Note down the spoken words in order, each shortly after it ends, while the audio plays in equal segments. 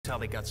how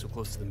they got so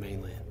close to the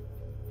mainland.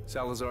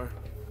 Salazar,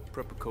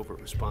 prep a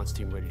covert response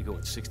team ready to go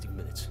in 60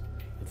 minutes.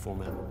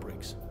 Inform Admiral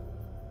Briggs.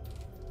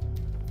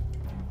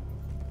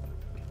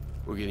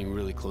 We're getting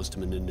really close to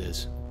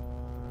Menendez.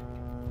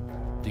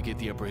 To get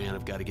the upper hand,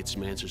 I've got to get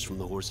some answers from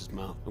the horse's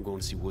mouth. I'm going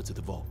to see Woods at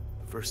the vault.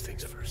 First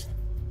things first.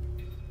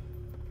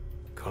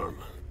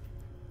 Karma.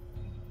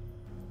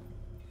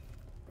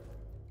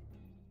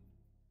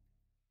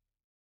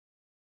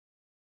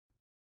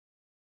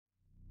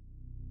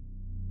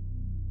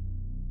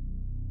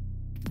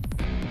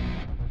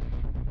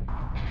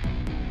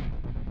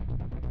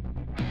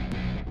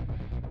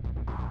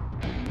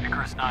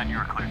 Icarus 9, you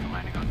are clear for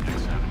landing on Deck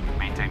 7.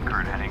 Maintain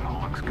current heading,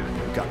 all looks good.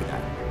 Copy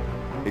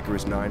that.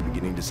 Icarus 9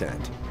 beginning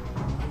descent.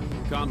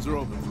 Comms are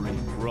open, Free.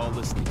 We're all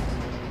listening.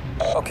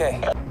 Okay.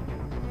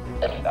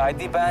 The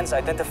ID bands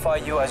identify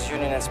you as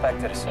Union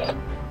inspectors.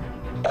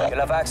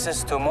 You'll have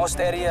access to most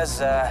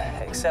areas,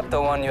 except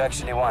the one you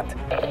actually want.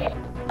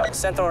 The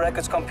Central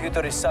Records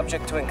computer is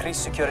subject to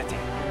increased security.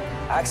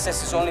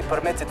 Access is only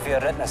permitted via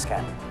retina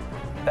scan.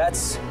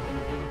 That's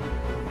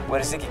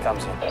where Ziggy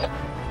comes in.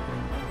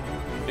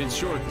 In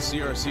short, the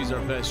CRC's our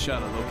best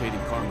shot at locating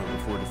Karma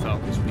before the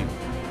Falcon's people.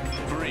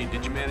 Marie,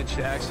 did you manage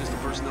to access the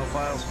personnel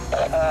files?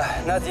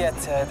 Not yet.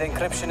 The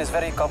encryption is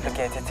very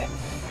complicated.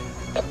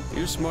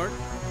 You're smart.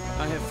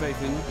 I have faith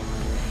in you.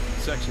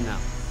 Section out.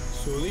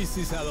 So at least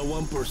he's had a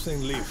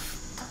 1%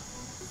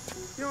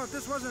 leaf. You know, if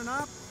this wasn't an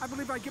op, I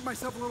believe I'd give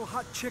myself a little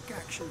hot chick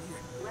action here.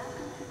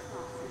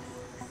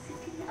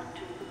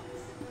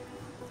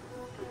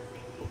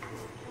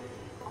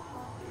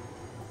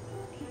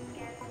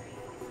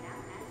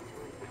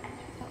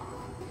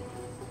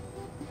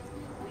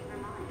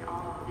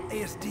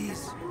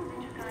 ASDs.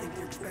 You think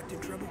they're expecting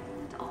trouble?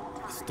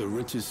 It's the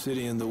richest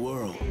city in the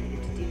world.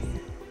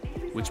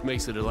 Which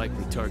makes it a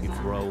likely target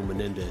for Raul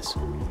Menendez.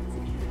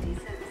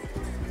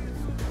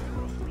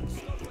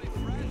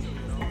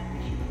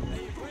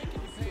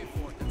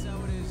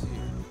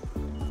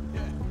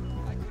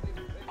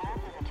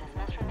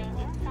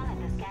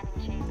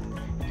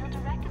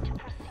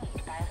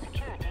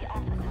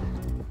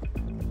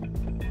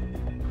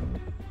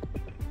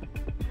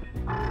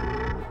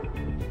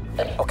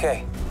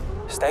 Okay,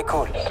 stay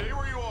cool. Stay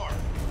where you are.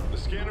 The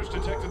scanners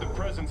detected the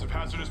presence of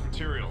hazardous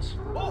materials.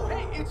 Oh,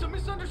 hey, it's a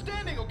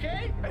misunderstanding,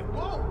 okay? Hey,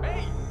 whoa,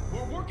 hey,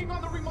 we're working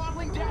on the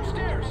remodeling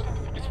downstairs.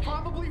 It's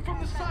probably from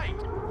the site.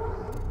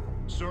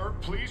 Sir,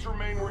 please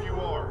remain where you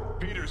are.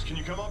 Peters, can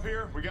you come up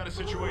here? We got a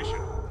situation.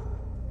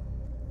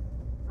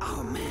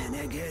 Oh man,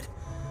 Egghead.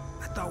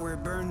 I thought we were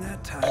burned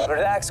that time.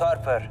 Relax,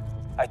 Harper.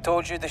 I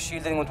told you the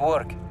shielding would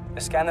work.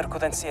 The scanner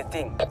couldn't see a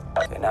thing.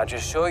 Okay, now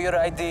just show your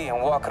ID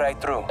and walk right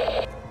through.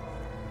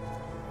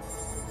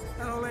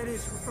 Hello,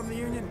 ladies. We're from the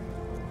Union.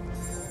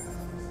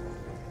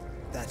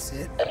 That's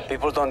it?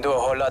 People don't do a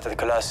whole lot at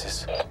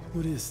classes.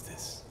 What is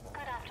this?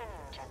 Good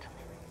afternoon,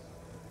 gentlemen.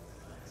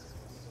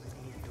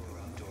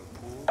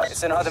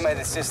 It's an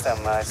automated system.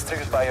 It's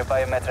triggered by your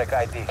biometric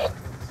ID.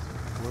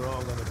 We're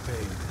all gonna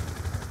pay.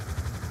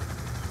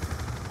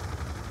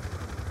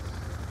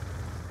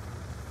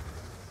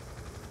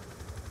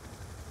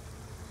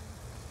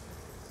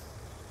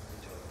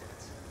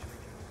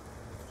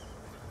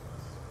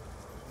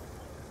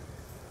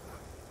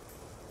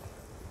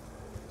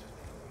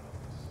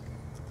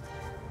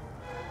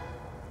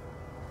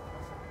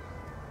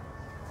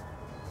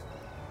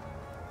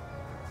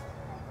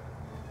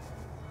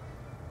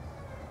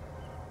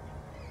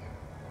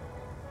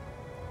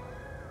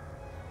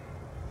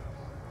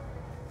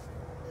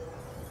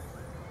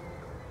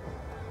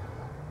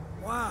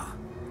 Wow,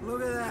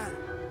 look at that.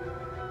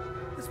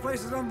 This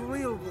place is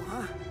unbelievable,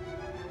 huh?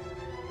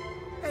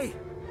 Hey,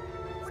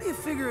 what do you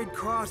figure it'd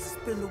cost to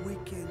spend the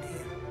weekend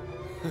here?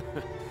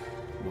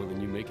 More than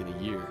you make in a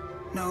year.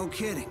 No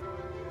kidding.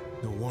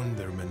 No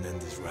wonder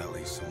Menendez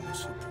rallies so much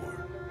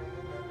support.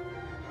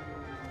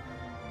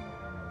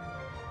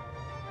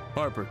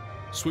 Harper,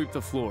 sweep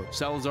the floor.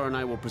 Salazar and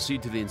I will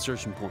proceed to the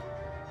insertion point.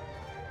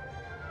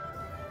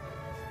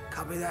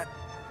 Copy that.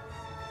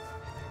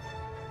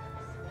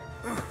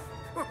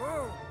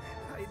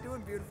 How you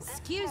doing, beautiful?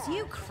 Excuse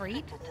you,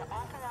 creep. To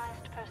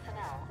authorized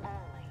personnel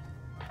only.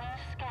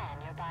 Please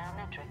scan your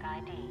biometric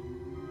ID.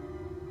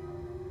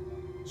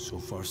 So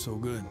far, so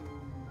good.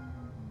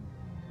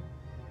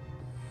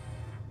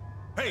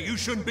 Hey, you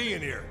shouldn't be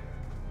in here.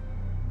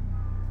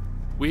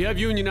 We have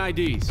Union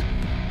IDs.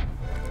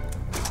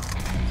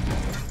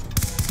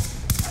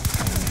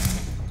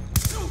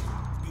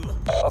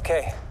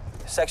 Okay,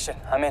 section,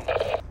 I'm in.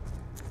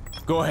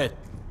 Go ahead.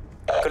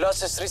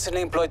 Colossus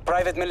recently employed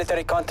private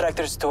military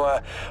contractors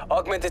to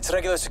augment its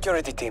regular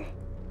security team.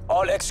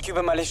 All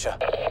ex-Cuban militia.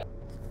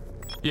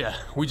 Yeah,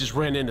 we just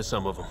ran into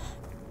some of them.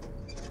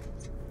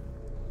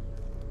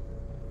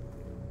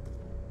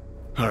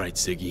 All right,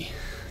 Ziggy.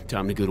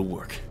 Time to go to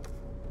work.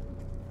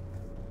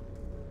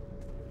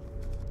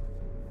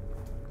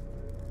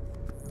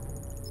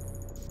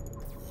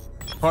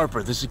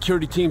 Harper, the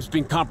security team's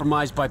been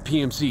compromised by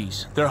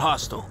PMCs. They're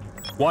hostile.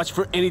 Watch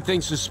for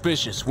anything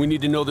suspicious. We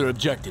need to know their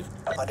objective.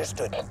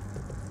 Understood.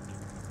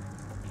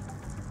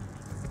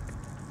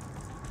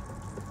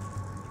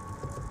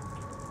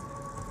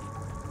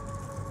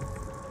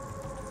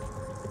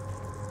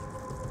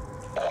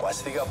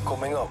 Watch the up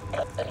coming up.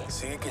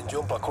 See you can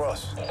jump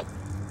across.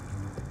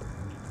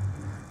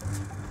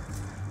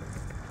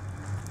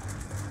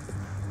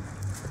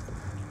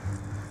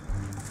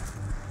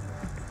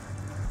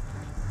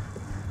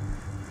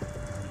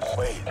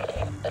 Wait,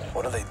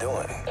 what are they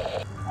doing?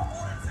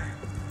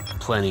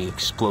 Planting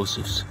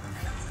explosives.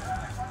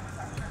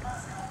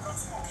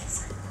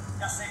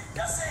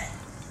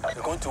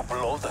 They're going to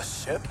blow the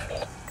ship?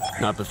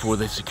 Not before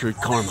they've secured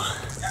Karma.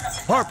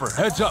 Harper,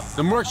 heads up.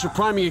 The mercs are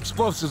priming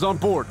explosives on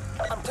board.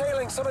 I'm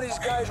tailing some of these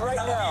guys right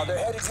now. They're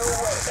headed your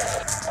way.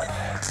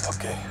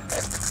 Okay.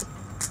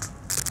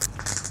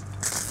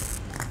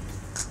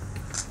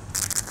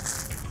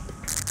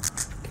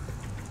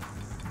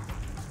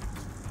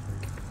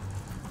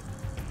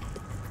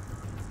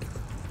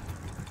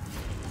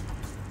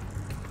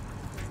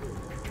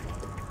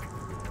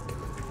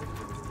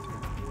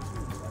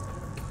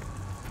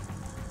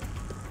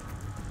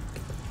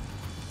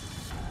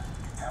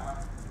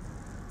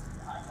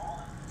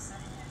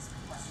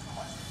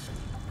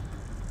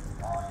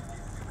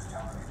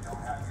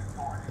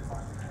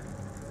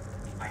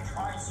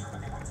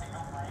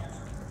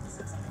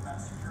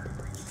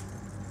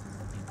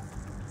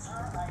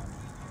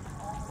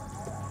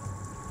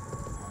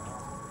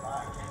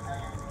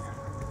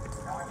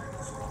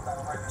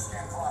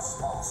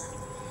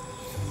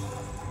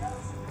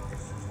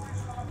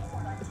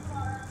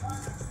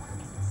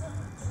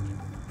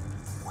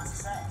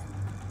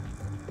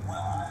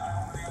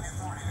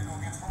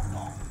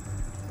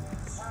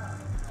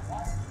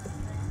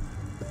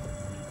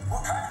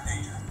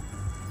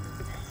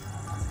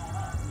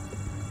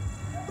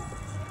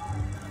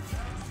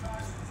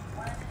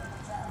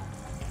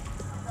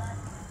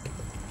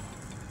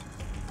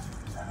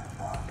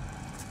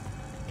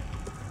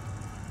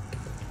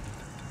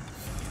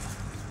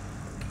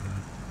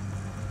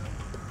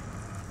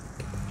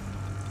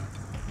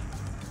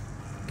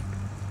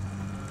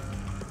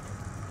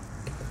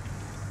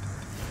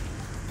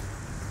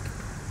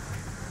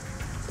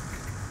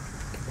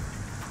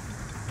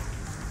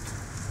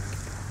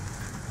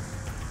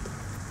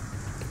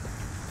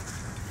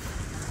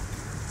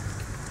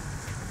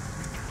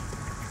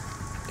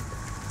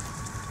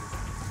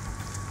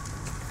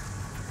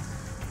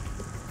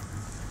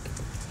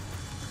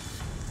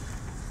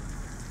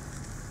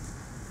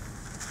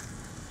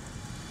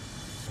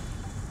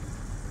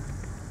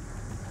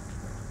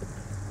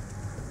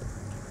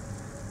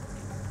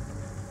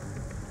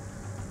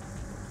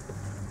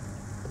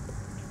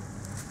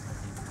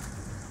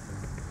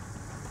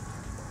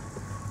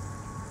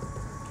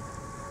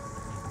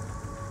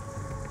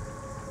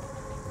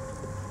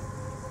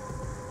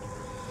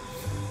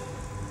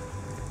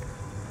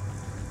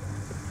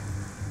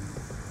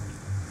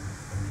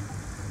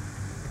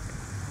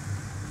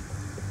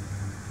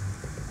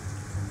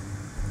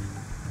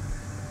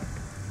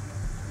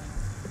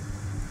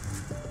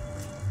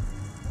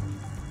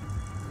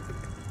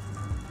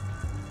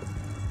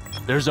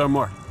 There's our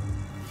mark.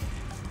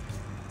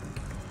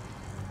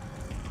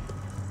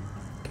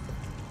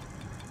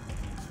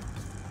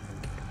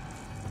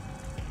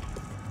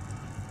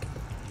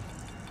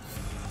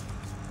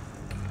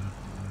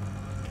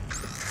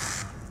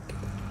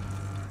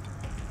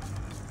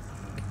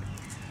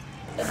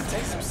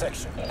 Take some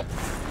section.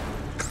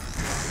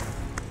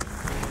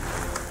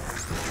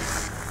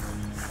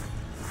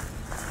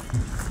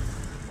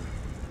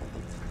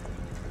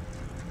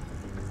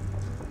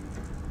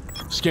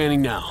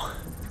 Scanning now.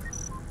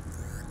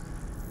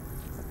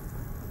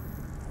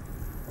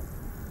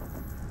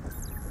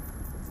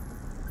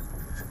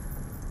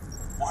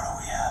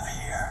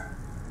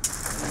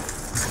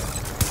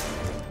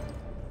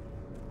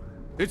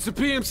 It's the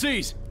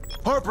PMCs!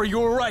 Harper, you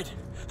were right.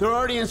 They're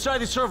already inside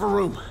the server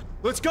room.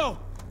 Let's go!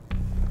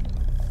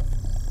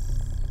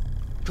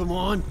 Come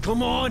on,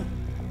 come on!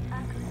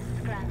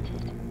 Access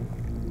granted.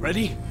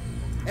 Ready?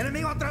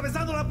 Enemigo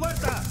atravesando la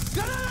puerta!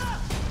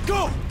 ¡Granada!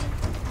 Go!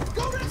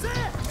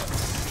 ¡Cúbrense!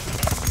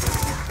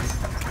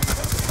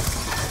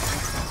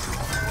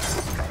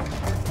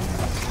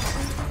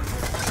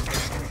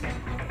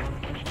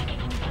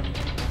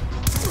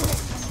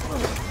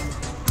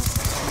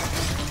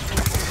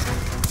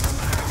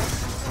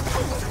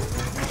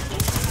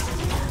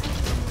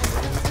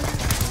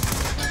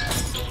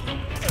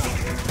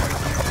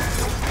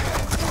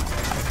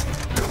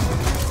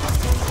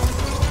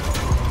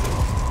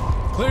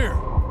 Clear!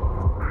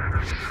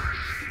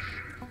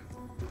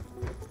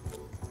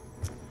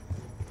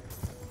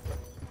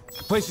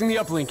 Placing the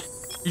uplink.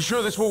 You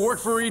sure this will work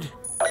for Reed?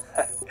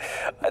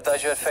 I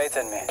thought you had faith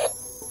in me.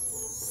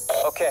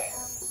 Okay,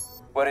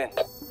 we're in.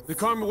 The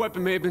Karma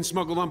weapon may have been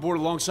smuggled on board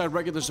alongside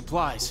regular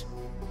supplies.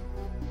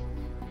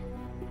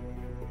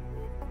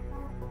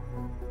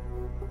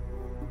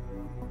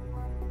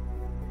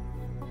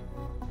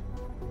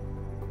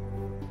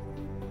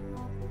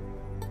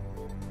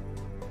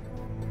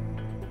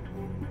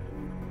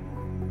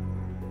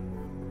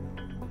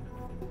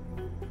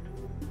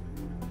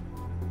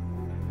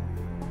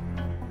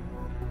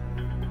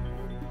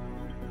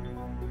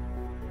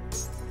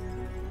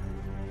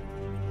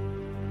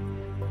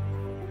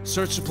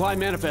 Search supply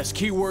manifest,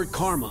 keyword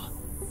karma.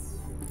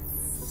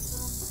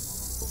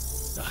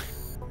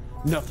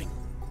 Nothing.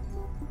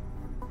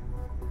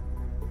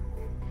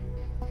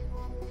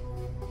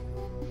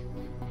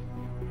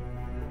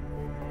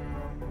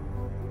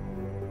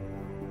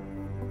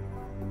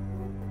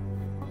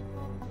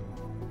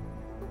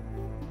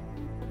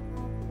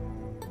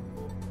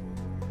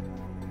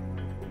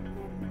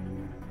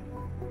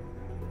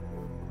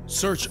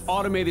 Search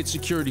automated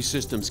security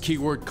systems,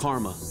 keyword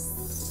karma.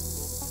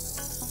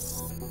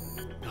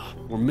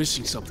 We're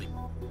missing something.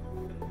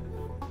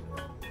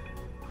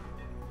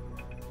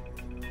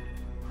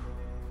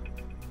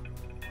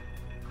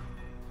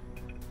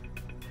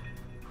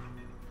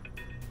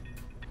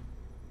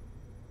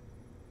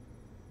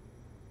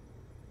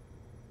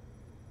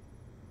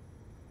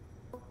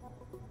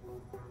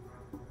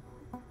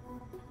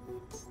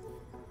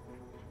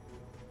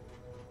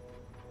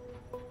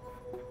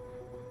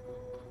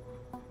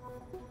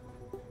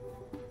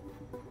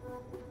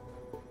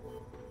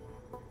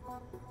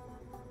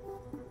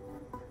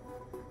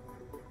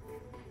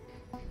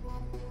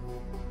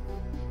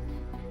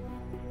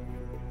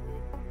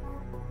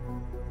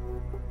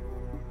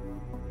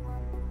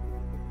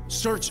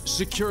 Search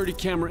security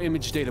camera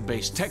image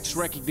database, text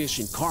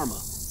recognition, karma.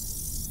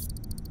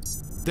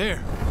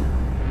 There.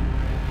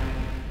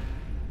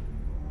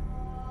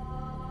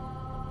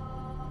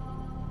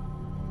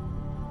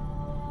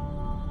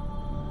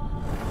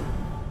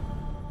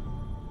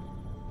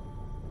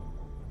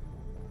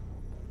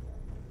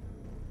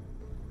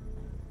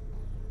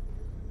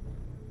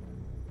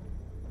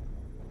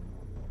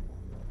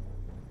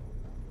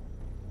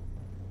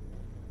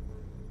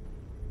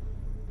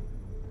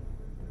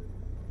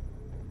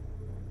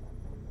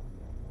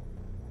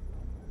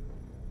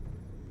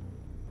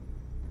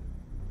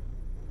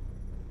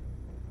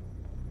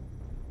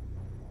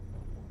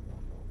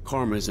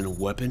 Karma isn't a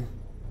weapon.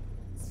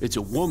 It's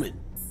a woman.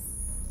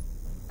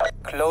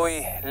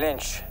 Chloe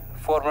Lynch,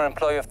 former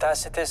employee of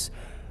Tacitus,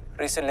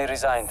 recently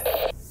resigned.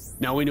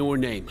 Now we know her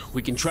name.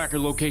 We can track her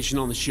location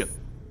on the ship.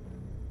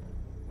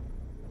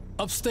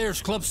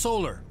 Upstairs, Club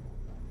Solar.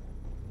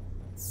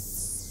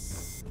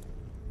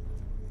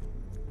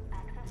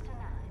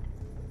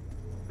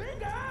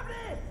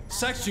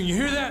 Section, you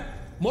hear that?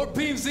 More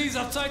PMCs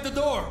outside the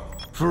door.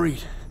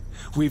 Fareed,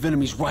 we have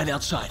enemies right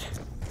outside.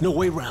 No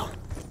way round.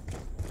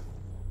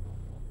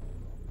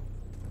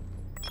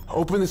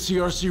 Open the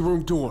CRC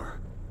room door.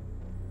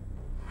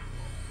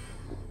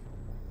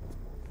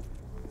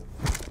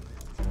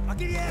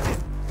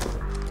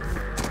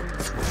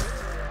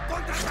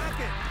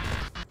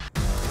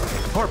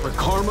 Harper,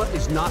 Karma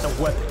is not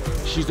a weapon.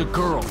 She's a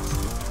girl.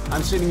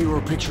 I'm sending you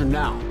her picture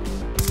now.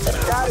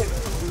 Got it.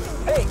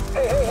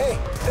 Hey.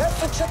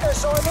 That's the chick I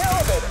saw in the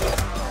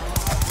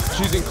elevator.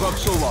 She's in Club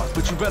Solar,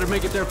 but you better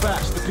make it there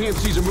fast. The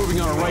PMCs are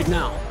moving on her right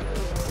now.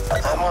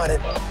 I'm on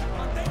it.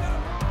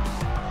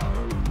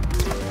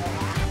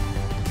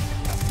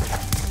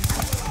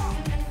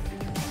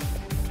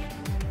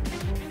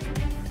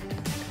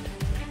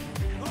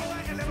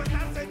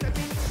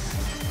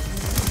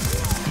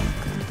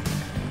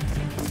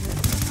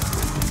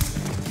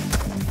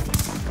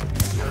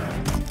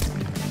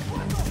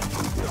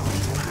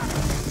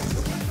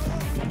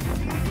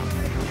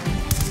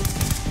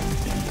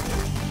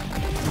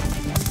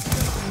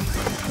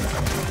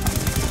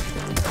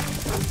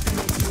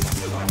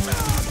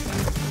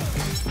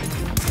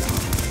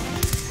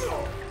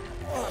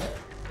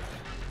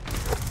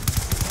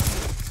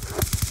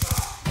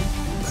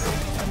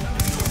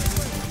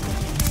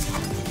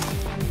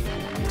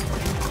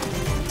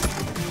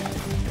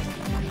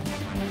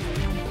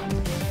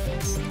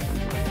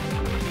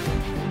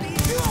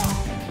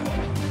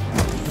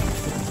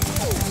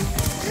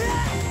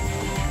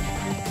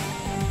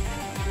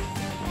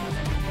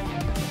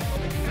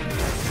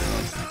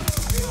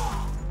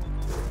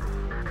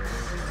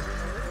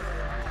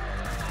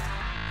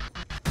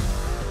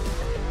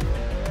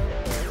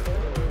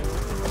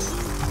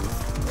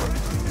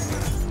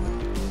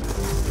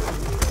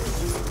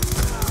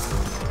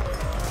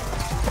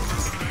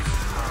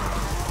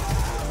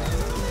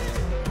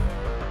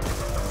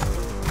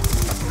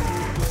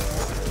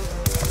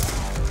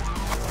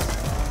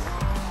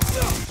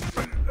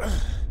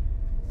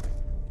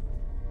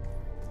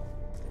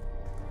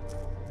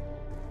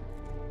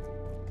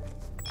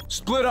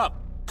 Split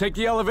up. Take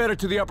the elevator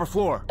to the upper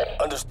floor.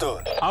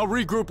 Understood. I'll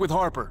regroup with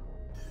Harper.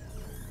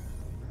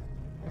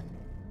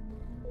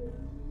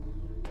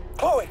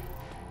 Chloe!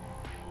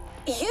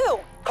 You!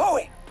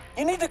 Chloe!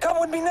 You need to come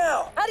with me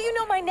now! How do you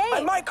know my name?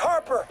 I'm Mike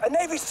Harper, a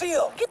Navy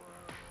SEAL.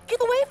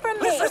 Get away from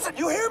me! Listen,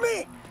 you hear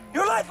me?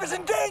 Your life is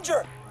in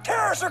danger!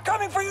 Terrorists are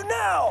coming for you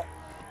now!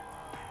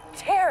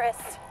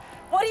 Terrorists?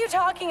 What are you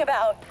talking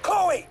about?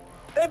 Chloe!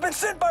 They've been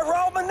sent by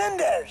Raul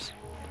Menendez!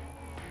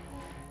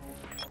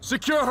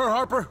 Secure her,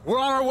 Harper. We're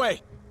on our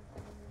way.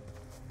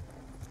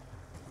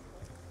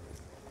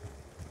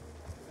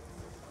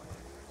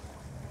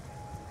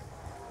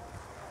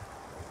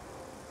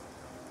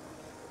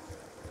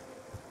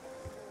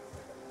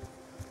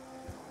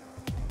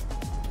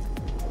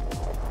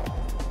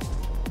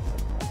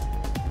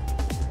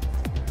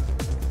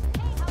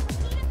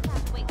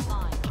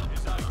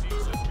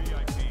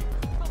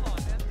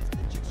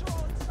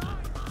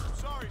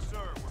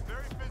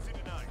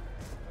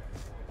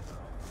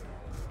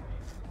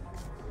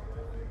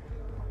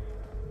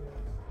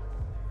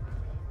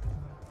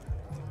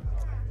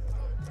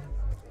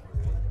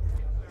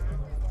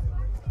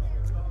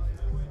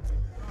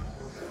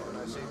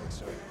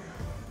 sir.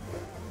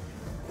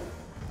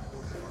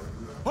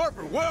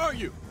 Harper, where are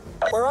you?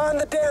 We're on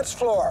the dance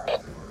floor.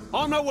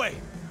 On my way.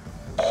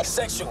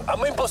 Section,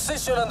 I'm in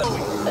position on the...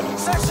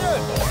 Section!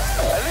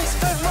 At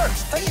least 10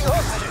 mercs taking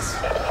hostages.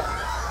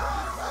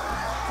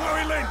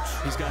 Chloe Lynch!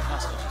 He's got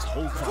hostages.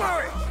 Hold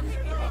fire. Chloe!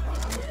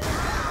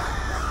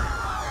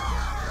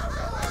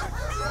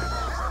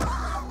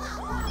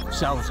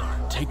 Salazar,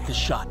 take the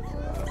shot.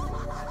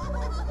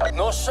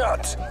 No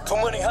shot. Too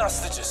many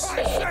hostages.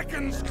 5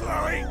 seconds,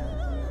 Chloe!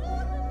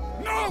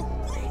 No!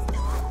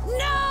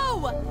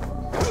 No!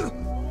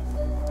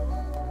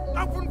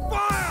 Open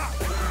fire!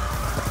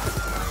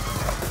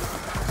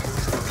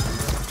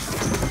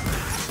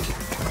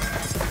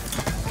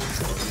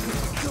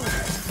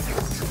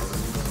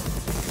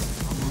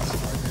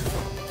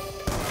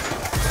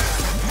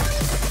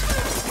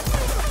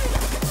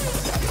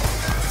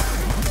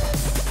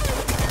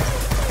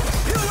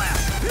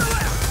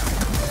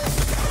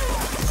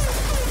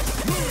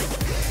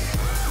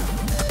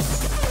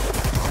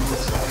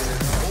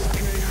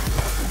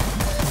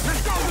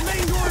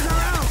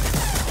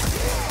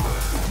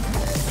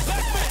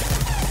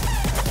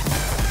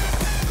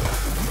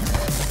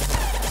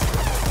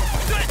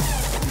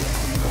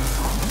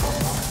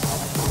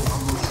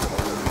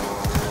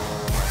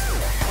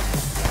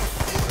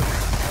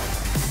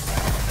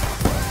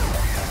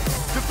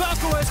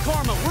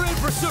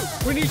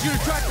 We need you to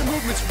track the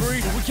movements,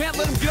 Fareed. We can't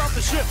let him get off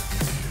the ship.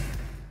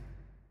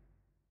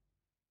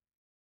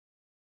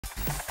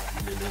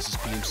 Menendez's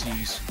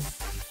PMCs,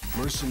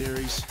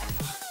 mercenaries.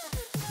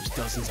 There's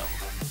dozens of them.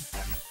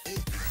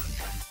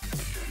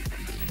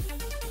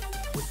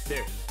 Wait,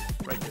 there.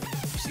 Right there.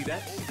 You see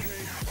that?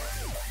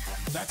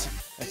 That's it.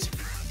 That's it.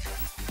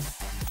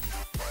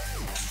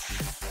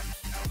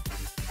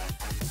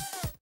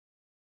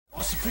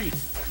 Lost the feed.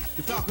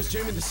 The Falco's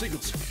jamming the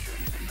signals.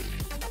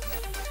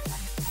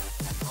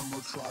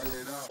 Try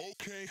it out.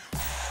 Okay.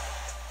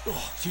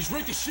 Oh, he's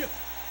rigged the ship.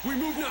 We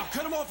move now.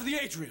 Cut him off of the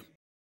atrium.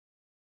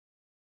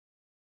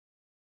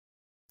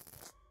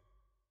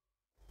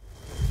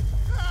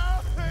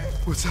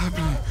 What's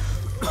happening?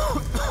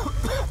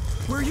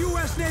 We're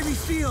U.S. Navy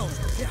SEALs.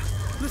 Yeah,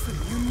 listen,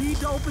 you need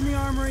to open the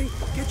armory,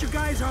 get your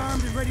guys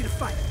armed and ready to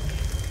fight.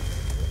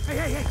 Hey,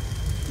 hey, hey,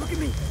 look at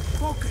me.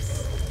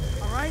 Focus,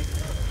 all right?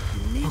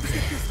 You need to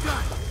get this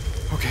done.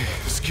 Okay,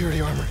 the security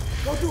armor.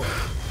 Go do it.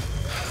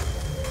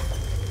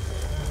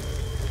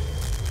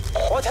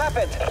 What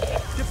happened?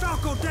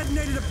 DeFalco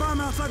detonated a bomb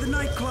outside the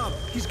nightclub.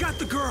 He's got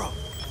the girl.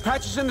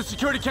 Patches in the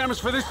security cameras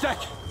for this deck.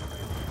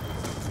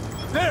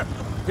 There!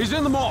 He's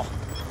in the mall.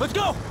 Let's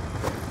go!